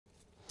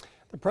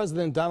The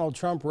President Donald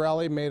Trump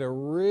rally made a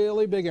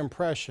really big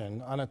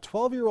impression on a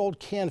 12-year-old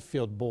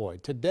Canfield boy.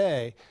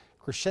 Today,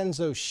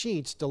 Crescenzo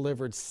Sheets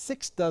delivered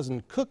 6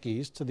 dozen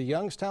cookies to the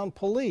Youngstown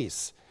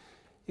police.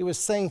 He was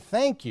saying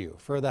thank you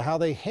for how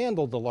they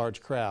handled the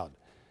large crowd.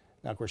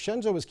 Now,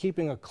 Crescenzo was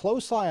keeping a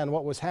close eye on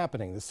what was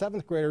happening. The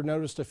 7th grader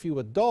noticed a few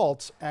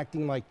adults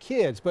acting like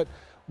kids, but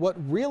what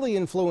really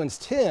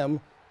influenced him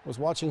was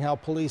watching how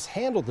police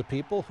handled the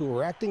people who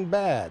were acting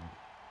bad.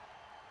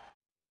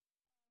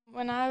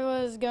 When I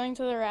was going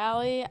to the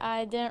rally,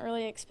 I didn't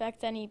really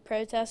expect any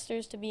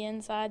protesters to be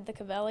inside the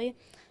Cavelli,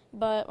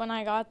 but when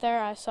I got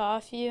there, I saw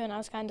a few and I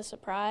was kind of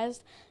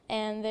surprised,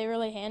 and they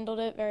really handled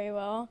it very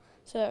well,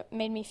 so it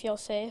made me feel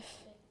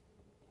safe.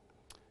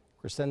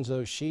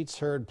 Crescenzo Sheets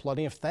heard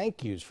plenty of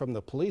thank yous from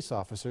the police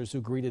officers who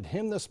greeted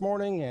him this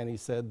morning, and he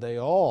said they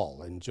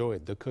all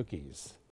enjoyed the cookies.